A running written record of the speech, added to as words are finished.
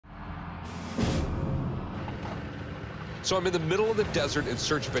So I'm in the middle of the desert in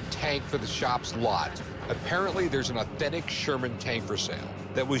search of a tank for the shop's lot. Apparently, there's an authentic Sherman tank for sale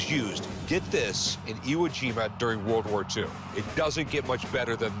that was used, get this, in Iwo Jima during World War II. It doesn't get much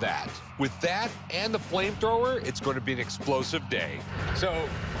better than that. With that and the flamethrower, it's going to be an explosive day. So,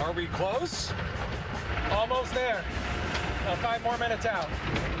 are we close? Almost there. 5 more minutes out.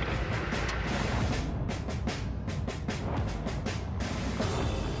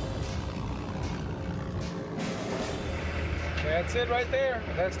 That's it right there.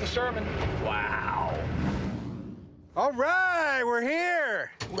 That's the Sherman. Wow. All right, we're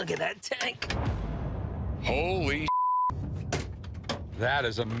here. Look at that tank. Holy that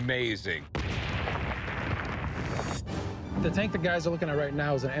is amazing. The tank the guys are looking at right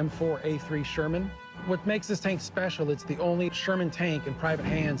now is an M4A3 Sherman. What makes this tank special, it's the only Sherman tank in private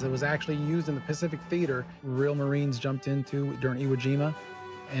hands that was actually used in the Pacific Theater. Real Marines jumped into during Iwo Jima,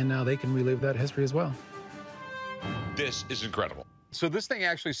 and now they can relive that history as well. This is incredible. So this thing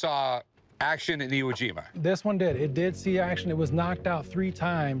actually saw action in Iwo Jima. This one did. It did see action. It was knocked out 3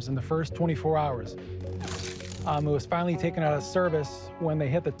 times in the first 24 hours. It was finally taken out of service when they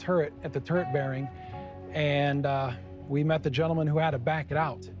hit the turret at the turret bearing, and we met the gentleman who had to back it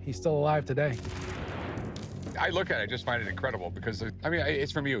out. He's still alive today. I look at it, I just find it incredible because, I mean,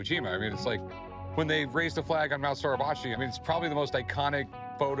 it's from Iwo Jima. I mean, it's like when they raised the flag on Mount Suribachi, I mean, it's probably the most iconic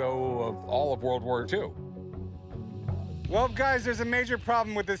photo of all of World War II. Well, guys, there's a major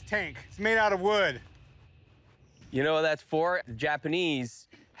problem with this tank. It's made out of wood. You know what that's for? The Japanese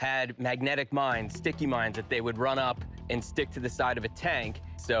had magnetic mines, sticky mines that they would run up and stick to the side of a tank.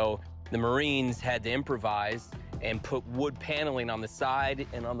 So the Marines had to improvise and put wood paneling on the side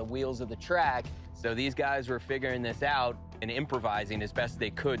and on the wheels of the track. So these guys were figuring this out and improvising as best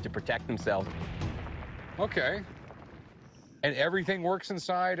they could to protect themselves. Okay. And everything works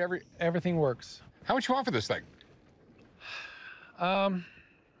inside? Everything works. How much you want for this thing? I'm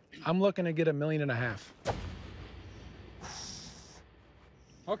looking to get $1.5 million.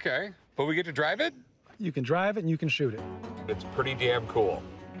 Okay, but we get to drive it? You can drive it and you can shoot it. It's pretty damn cool.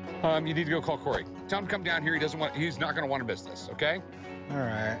 You need to go call Corey. Tell him to come down here. He's not gonna want to miss this, okay? All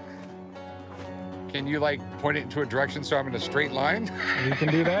right. Can you, like, point it into a direction so I'm in a straight line? You can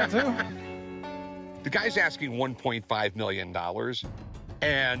do that, too. The guy's asking $1.5 million,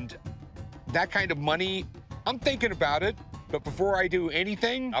 and that kind of money, I'm thinking about it, but before I do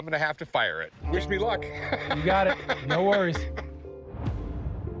anything, I'm gonna have to fire it. Wish me luck. You got it. No worries.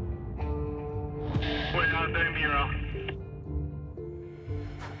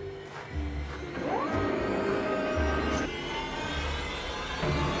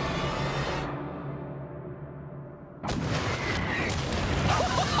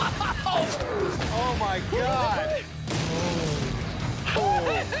 Oh my God!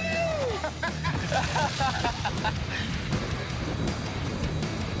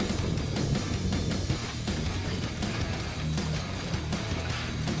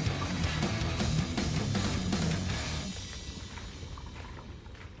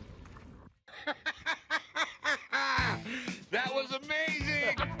 That was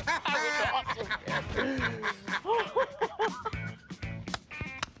amazing!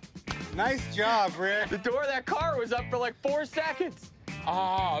 Nice job, Rick. The door of that car was up for like 4 seconds.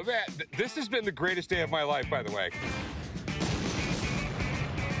 Oh, man, this has been the greatest day of my life, by the way.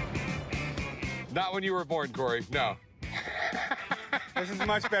 Not when you were born, Corey, no. This is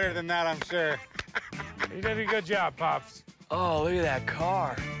much better than that, I'm sure. You did a good job, Pops. Oh, look at that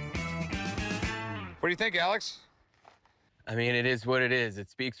car. What do you think, Alex? I mean, it is what it is. It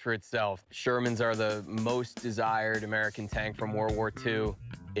speaks for itself. Shermans are the most desired American tank from World War II.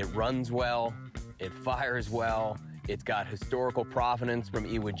 It runs well, it fires well, it's got historical provenance from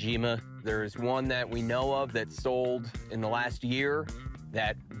Iwo Jima. There's one that we know of that sold in the last year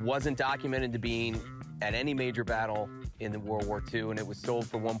that wasn't documented to being at any major battle in the World War II, and it was sold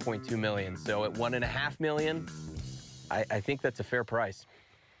for $1.2 million. So at $1.5 million, I think that's a fair price.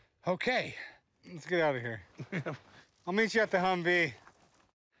 Okay. Let's get out of here. I'll meet you at the Humvee.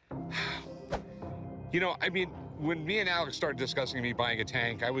 You know, I mean, when me and Alex started discussing me buying a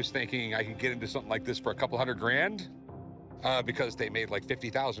tank, I was thinking I could get into something like this for a couple $100,000 because they made like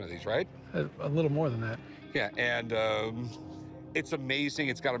 50,000 of these, right? A little more than that. Yeah, and it's amazing.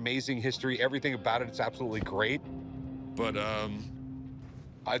 It's got amazing history. Everything about it, it's absolutely great. But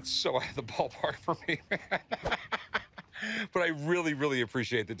it's so out of the ballpark for me, man. But I really, really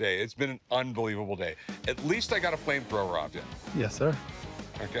appreciate the day. It's been an unbelievable day. At least I got a flamethrower off you. Yes, sir.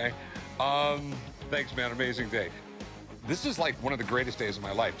 Okay. Thanks, man. Amazing day. This is like one of the greatest days of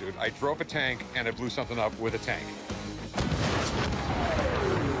my life, dude. I drove a tank and I blew something up with a tank.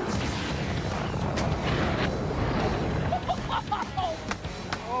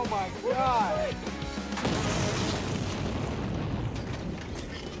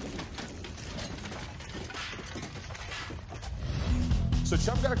 So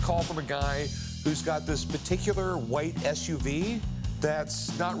Chum got a call from a guy who's got this particular white SUV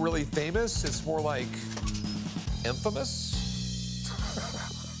that's not really famous. It's more like infamous.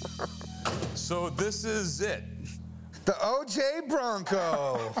 So this is it. The OJ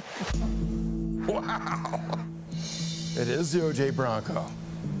Bronco. Wow. It is the OJ Bronco.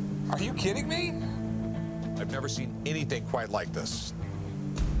 Are you kidding me? I've never seen anything quite like this.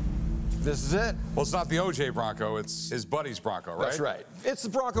 This is it. Well, it's not the OJ Bronco, it's his buddy's Bronco, right? That's right. It's the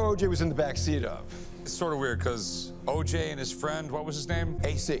Bronco OJ was in the back seat of. It's sort of weird because OJ and his friend, what was his name?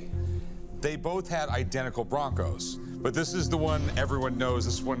 AC. They both had identical Broncos, but this is the one everyone knows,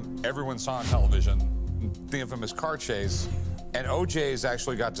 this one everyone saw on television, the infamous car chase, and OJ's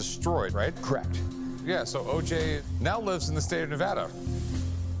actually got destroyed, right? Correct. Yeah, so OJ now lives in the state of Nevada.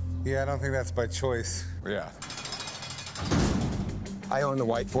 Yeah, I don't think that's by choice. Yeah. I own the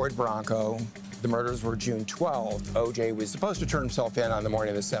white Ford Bronco. The murders were June 12th. OJ was supposed to turn himself in on the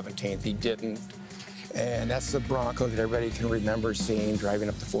morning of the 17th. He didn't. And that's the Bronco that everybody can remember seeing driving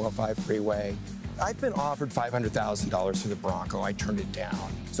up the 405 freeway. I've been offered $500,000 for the Bronco. I turned it down.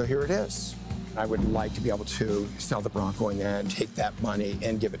 So here it is. I would like to be able to sell the Bronco and then take that money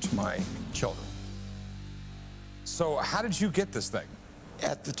and give it to my children. So how did you get this thing?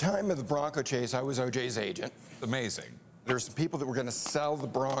 At the time of the Bronco chase, I was OJ's agent. Amazing. There's some people that were going to sell the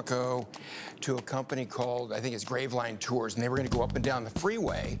Bronco to a company called, I think it's Graveline Tours, and they were going to go up and down the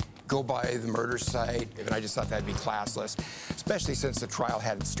freeway, go by the murder site, and I just thought that'd be classless, especially since the trial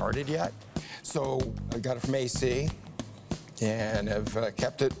hadn't started yet. So I got it from AC, and have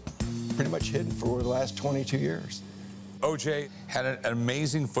kept it pretty much hidden for the last 22 years. OJ had an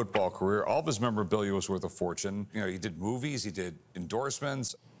amazing football career. All of his memorabilia was worth a fortune. You know, he did movies, he did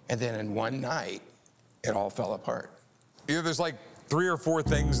endorsements. And then in one night, it all fell apart. You know, there's like 3 or 4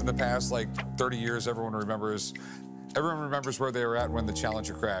 things in the past, like 30 years, everyone remembers. Everyone remembers where they were at when the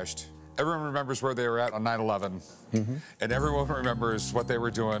Challenger crashed. Everyone remembers where they were at on 9/11. And everyone remembers what they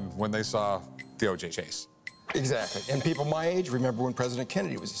were doing when they saw the OJ chase. Exactly. And people my age remember when President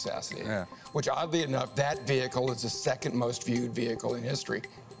Kennedy was assassinated. Yeah. Which, oddly enough, that vehicle is the second most viewed vehicle in history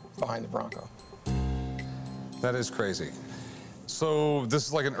behind the Bronco. That is crazy. So this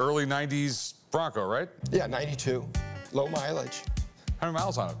is like an early 90s Bronco, right? Yeah, 92. Low mileage. How many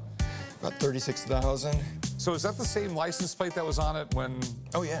miles on it? About 36,000. So is that the same license plate that was on it when...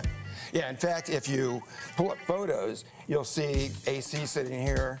 Oh, yeah. Yeah, in fact, if you pull up photos, you'll see AC sitting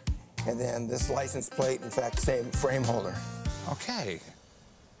here, and then this license plate, in fact, same frame holder. Okay.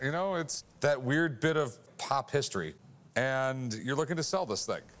 You know, it's that weird bit of pop history. And you're looking to sell this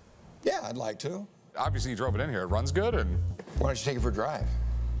thing. Yeah, I'd like to. Obviously, you drove it in here. It runs good, and... Why don't you take it for a drive?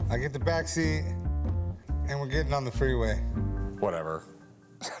 I get the back seat, and we're getting on the freeway. Whatever.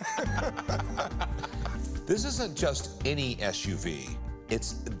 This isn't just any SUV.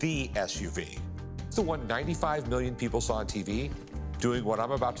 It's the SUV. It's the one 95 million people saw on TV doing what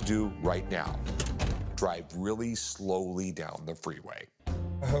I'm about to do right now. Drive really slowly down the freeway.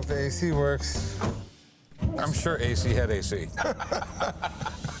 I hope the AC works. I'm sure AC had AC.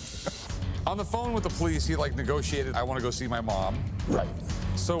 On the phone with the police, he negotiated, I want to go see my mom. Right.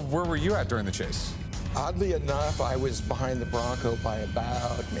 So where were you at during the chase? Oddly enough, I was behind the Bronco by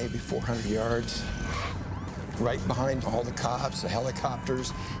about maybe 400 yards. Right behind all the cops, the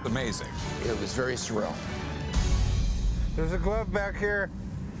helicopters. Amazing. It was very surreal. There's a glove back here.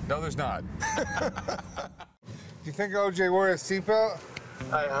 No, there's not. Do you think OJ wore his seatbelt?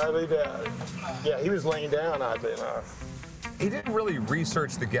 I highly doubt it. Yeah, he was laying down, oddly enough. He didn't really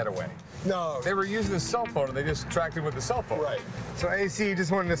research the getaway. No. They were using his cell phone, and they just tracked him with the cell phone. Right. So AC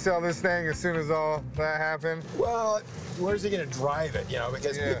just wanted to sell this thing as soon as all that happened? Well, where's he going to drive it,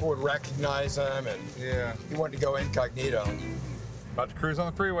 because Yeah. people would recognize him, and Yeah. he wanted to go incognito. About to cruise on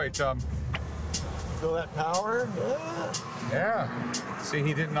the freeway, chum. Feel that power? Yeah. Yeah. See,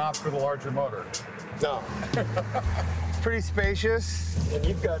 he didn't opt for the larger motor. No. It's pretty spacious. And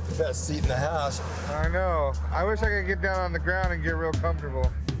you've got the best seat in the house. I know. I wish I could get down on the ground and get real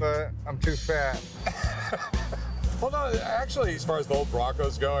comfortable, but I'm too fat. Well, no, actually, as far as the old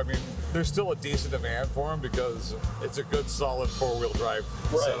Broncos go, I mean, there's still a decent demand for them because it's a good, solid four-wheel drive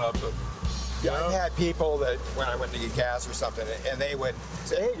setup. Yeah, I've had people that, when I went to get gas or something, and they would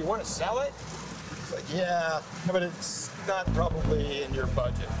say, hey, you want to sell it? It's like, yeah, but it's not probably in your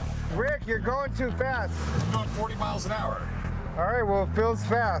budget. Rick, you're going too fast. It's going 40 miles an hour. All right, well, it feels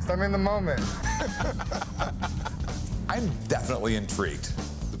fast. I'm in the moment. I'm definitely intrigued.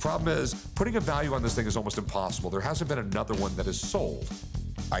 The problem is, putting a value on this thing is almost impossible. There hasn't been another one that is sold.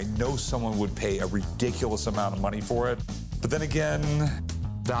 I know someone would pay a ridiculous amount of money for it, but then again,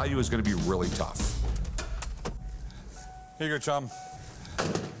 value is going to be really tough. Here you go, chum.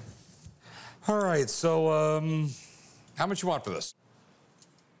 All right, so how much you want for this?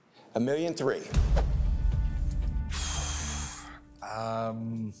 $1.3 million.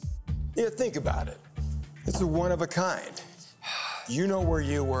 Yeah, think about it. It's a one of a kind. You know where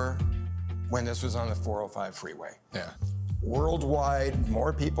you were when this was on the 405 freeway. Yeah. Worldwide,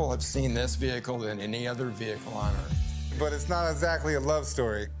 more people have seen this vehicle than any other vehicle on Earth. But it's not exactly a love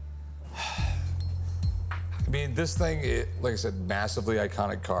story. I mean, this thing, like I said, massively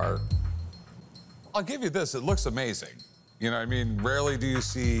iconic car. I'll give you this, it looks amazing. You know what I mean? Rarely do you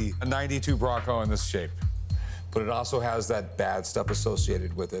see a 92 Bronco in this shape. But it also has that bad stuff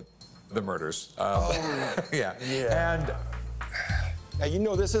associated with it, the murders. Yeah. And now, you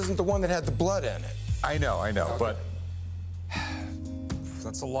know this isn't the one that had the blood in it. I know, but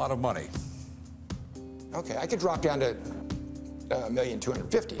that's a lot of money. Okay, I could drop down to $1.25 million.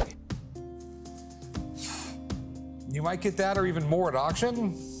 You might get that or even more at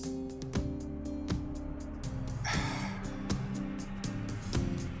auction.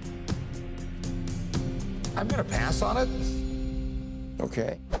 I'm gonna pass on it.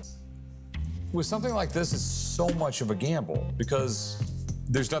 Okay. With something like this, it's so much of a gamble because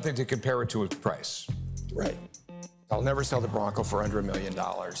there's nothing to compare it to its price. Right. I'll never sell the Bronco for under $1 million.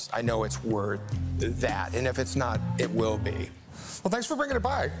 I know it's worth that, and if it's not, it will be. Well, thanks for bringing it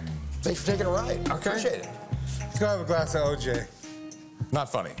by. Thanks for taking a ride. Okay. Appreciate it. Let's go have a glass of OJ.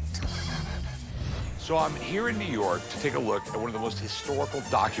 Not funny. So I'm here in New York to take a look at one of the most historical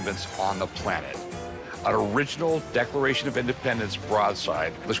documents on the planet. An original Declaration of Independence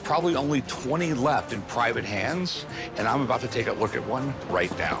broadside. There's probably only 20 left in private hands, and I'm about to take a look at one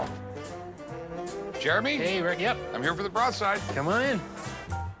right now. Jeremy? Hey, Rick, yep. I'm here for the broadside. Come on in.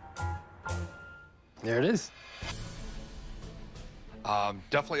 There it is.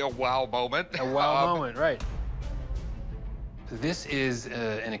 Definitely a wow moment. A wow moment, right. This is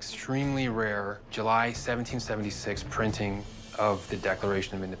an extremely rare July 1776 printing of the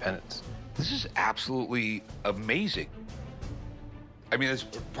Declaration of Independence. This is absolutely amazing. I mean, it's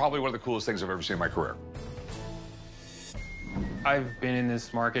probably one of the coolest things I've ever seen in my career. I've been in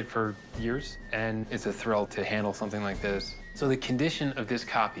this market for years, and it's a thrill to handle something like this. So the condition of this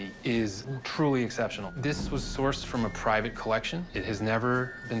copy is truly exceptional. This was sourced from a private collection. It has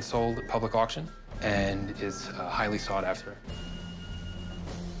never been sold at public auction and is highly sought after.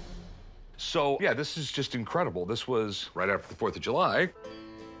 So, yeah, this is just incredible. This was right after the 4th of July.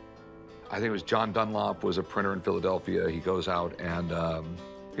 I think it was John Dunlop was a printer in Philadelphia. He goes out and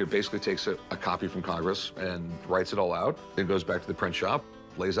he basically takes a copy from Congress and writes it all out, then goes back to the print shop,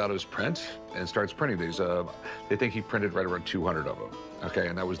 lays out his print, and starts printing these. They think he printed right around 200 of them, okay?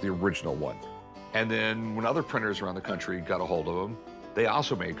 And that was the original one. And then when other printers around the country got a hold of them, they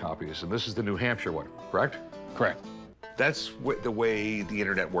also made copies, and this is the New Hampshire one, correct? Correct. That's the way the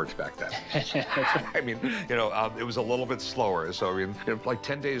internet worked back then. I mean, you know, it was a little bit slower. So, I mean, like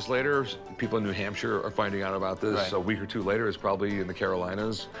 10 days later, people in New Hampshire are finding out about this. Right. A week or two later, it's probably in the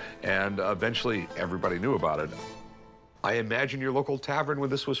Carolinas. And eventually, everybody knew about it. I imagine your local tavern, when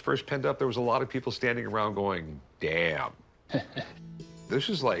this was first pinned up, there was a lot of people standing around going, damn. This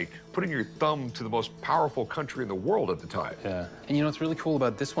is like putting your thumb to the most powerful country in the world at the time. Yeah. And you know what's really cool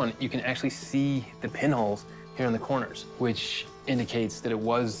about this one? You can actually see the pinholes here in the corners, which indicates that it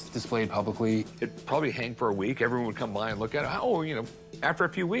was displayed publicly. It'd probably hang for a week. Everyone would come by and look at it. Oh, you know, after a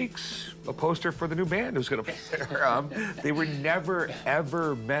few weeks, a poster for the new band was going to be there. They were never,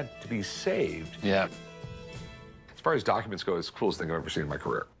 ever meant to be saved. Yeah. As far as documents go, it's the coolest thing I've ever seen in my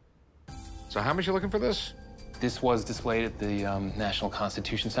career. So how much are you looking for this? This was displayed at the National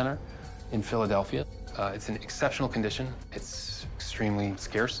Constitution Center in Philadelphia. It's in exceptional condition. It's extremely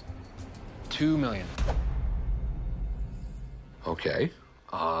scarce. $2 million. Okay.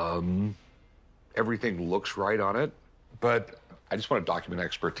 Everything looks right on it, but I just want a document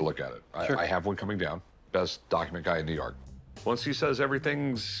expert to look at it. Sure. I have one coming down, best document guy in New York. Once he says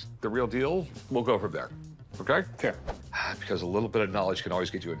everything's the real deal, we'll go from there, okay? Sure. Because a little bit of knowledge can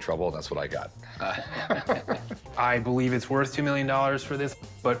always get you in trouble, and that's what I got. I believe it's worth $2 million for this,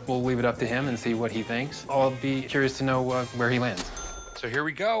 but we'll leave it up to him and see what he thinks. I'll be curious to know where he lands. So here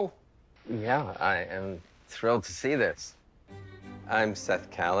we go. Yeah, I am thrilled to see this. I'm Seth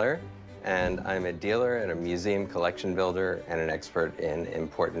Kaller, and I'm a dealer and a museum collection builder and an expert in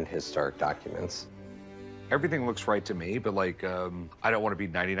important historic documents. Everything looks right to me, but like, I don't want to be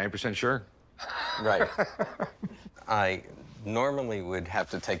 99% sure. Right. I normally would have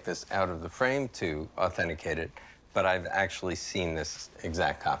to take this out of the frame to authenticate it, but I've actually seen this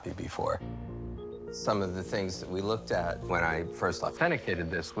exact copy before. Some of the things that we looked at when I first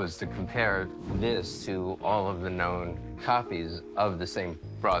authenticated this was to compare this to all of the known copies of the same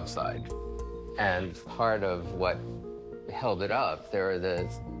broadside. And part of what held it up, there are the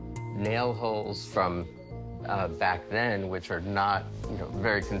nail holes from back then, which are not,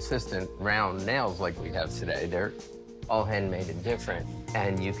 very consistent round nails like we have today. They're all handmade and different.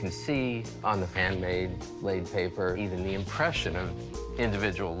 And you can see on the handmade laid paper even the impression of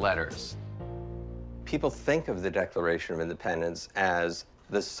individual letters. People think of the Declaration of Independence as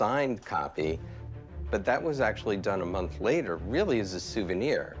the signed copy, but that was actually done a month later, really as a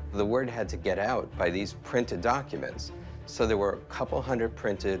souvenir. The word had to get out by these printed documents. So there were a couple hundred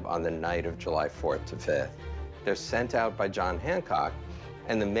printed on the night of July 4th to 5th. They're sent out by John Hancock,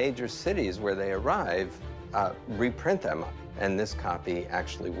 and the major cities where they arrive reprint them. And this copy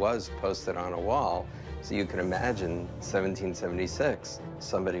actually was posted on a wall. So you can imagine 1776,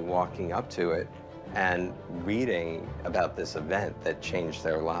 somebody walking up to it and reading about this event that changed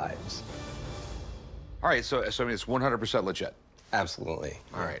their lives. All right, so I mean, it's 100% legit. Absolutely.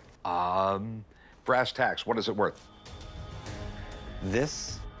 All right. Brass tacks, what is it worth?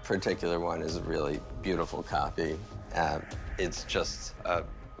 This particular one is a really beautiful copy. It's just a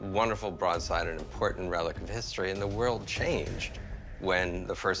wonderful broadside, an important relic of history, and the world changed when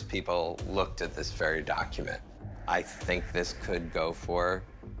the first people looked at this very document. I think this could go for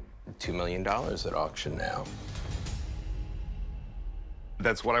 $2 million at auction now.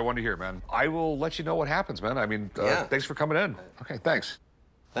 That's what I wanted to hear, man. I will let you know what happens, man. I mean, Yeah. Thanks for coming in. Okay, thanks.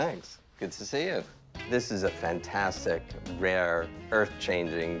 Thanks. Good to see you. This is a fantastic, rare,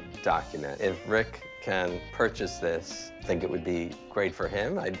 earth-changing document. If Rick can purchase this, I think it would be great for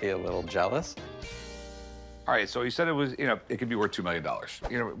him. I'd be a little jealous. All right, so you said it was, it could be worth $2 million.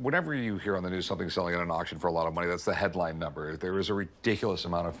 Whenever you hear on the news something selling at an auction for a lot of money, that's the headline number. There is a ridiculous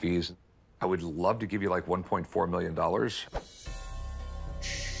amount of fees. I would love to give you like $1.4 million.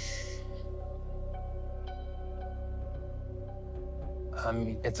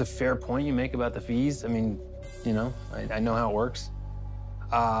 It's a fair point you make about the fees. I mean, I know how it works.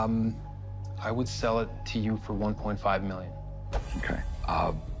 I would sell it to you for $1.5 million. Okay.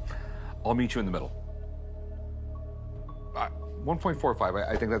 I'll meet you in the middle. 1.45,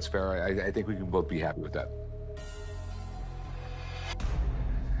 I think that's fair. I think we can both be happy with that.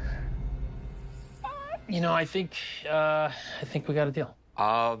 I think we got a deal.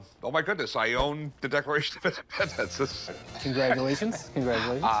 Oh my goodness, I own the Declaration of Independence. Congratulations,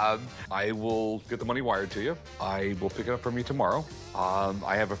 congratulations. I will get the money wired to you. I will pick it up from you tomorrow.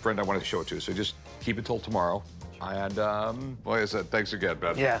 I have a friend I want to show it to, so just keep it till tomorrow. And like I said, thanks again,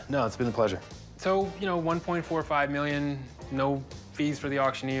 Ben. Yeah, no, it's been a pleasure. So, 1.45 million, no fees for the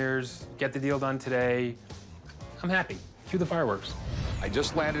auctioneers, get the deal done today. I'm happy. Cue the fireworks. I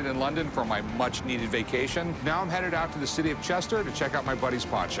just landed in London for my much-needed vacation. Now I'm headed out to the city of Chester to check out my buddy's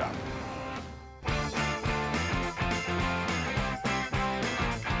pawn shop.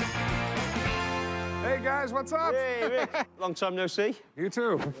 Hey, guys, what's up? Hey, Rick. Long time no see. You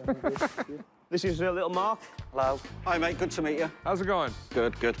too. This is little Mark. Hello. Hi, mate. Good to meet you. How's it going?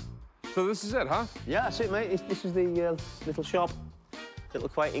 Good, good. So this is it, huh? Yeah, that's it, mate. This is the little shop. Little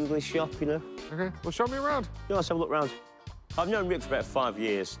quite English shop, Okay, well, show me around. Yeah, let's have a look round. I've known Rick for about 5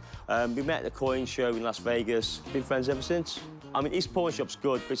 years. We met at the coin show in Las Vegas. Been friends ever since. I mean, his pawn shop's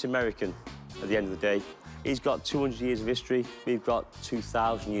good, but it's American at the end of the day. He's got 200 years of history. We've got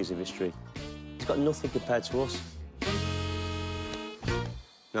 2,000 years of history. He's got nothing compared to us.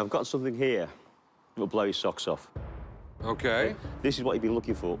 Now, I've got something here that will blow your socks off. Okay. This is what you've been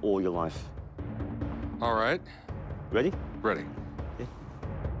looking for all your life. All right. Ready? Ready. Yeah.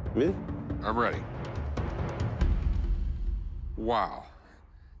 Ready? I'm ready. Wow.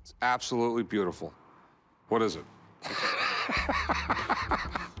 It's absolutely beautiful. What is it?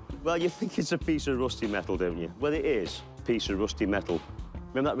 Well, you think it's a piece of rusty metal, don't you? Well, it is a piece of rusty metal.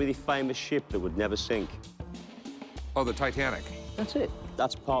 Remember that really famous ship that would never sink? Oh, the Titanic. That's it.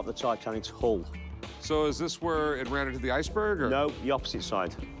 That's part of the Titanic's hull. So is this where it ran into the iceberg? Or? No, the opposite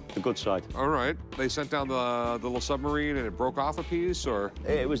side, the good side. All right. They sent down the little submarine and it broke off a piece, or?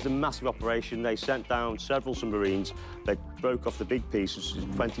 It was the massive operation. They sent down several submarines. They broke off the big piece, which is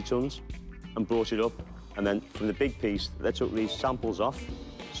 20 tons, and brought it up. And then from the big piece, they took these samples off.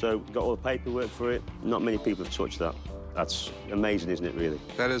 So got all the paperwork for it. Not many people have touched that. That's amazing, isn't it, really?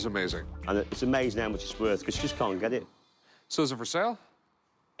 That is amazing. And it's amazing how much it's worth, because you just can't get it. So is it for sale?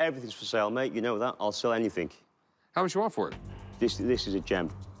 Everything's for sale, mate. You know that. I'll sell anything. How much you want for it? This is a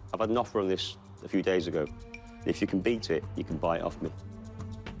gem. I've had an offer on this a few days ago. If you can beat it, you can buy it off me.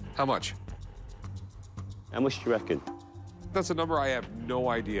 How much? How much do you reckon? That's a number I have no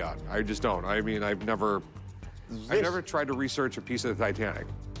idea on. I just don't. I mean, I've never tried to research a piece of the Titanic.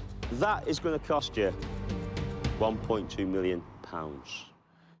 That is going to cost you £1.2 million.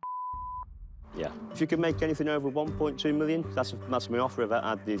 Yeah. If you can make anything over 1.2 million, that's my offer I've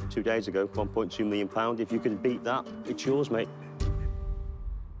had 2 days ago, 1.2 million pound. If you can beat that, it's yours, mate.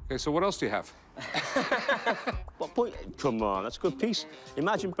 Okay, so what else do you have? What point? Come on, that's a good piece.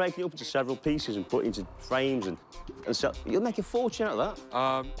 Imagine breaking it up into several pieces and put it into frames and sell. You'll make a fortune out of that.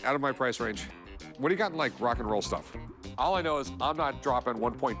 Out of my price range. What do you got in, like, rock and roll stuff? All I know is I'm not dropping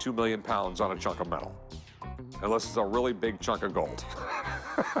 1.2 million pounds on a chunk of metal. Unless it's a really big chunk of gold.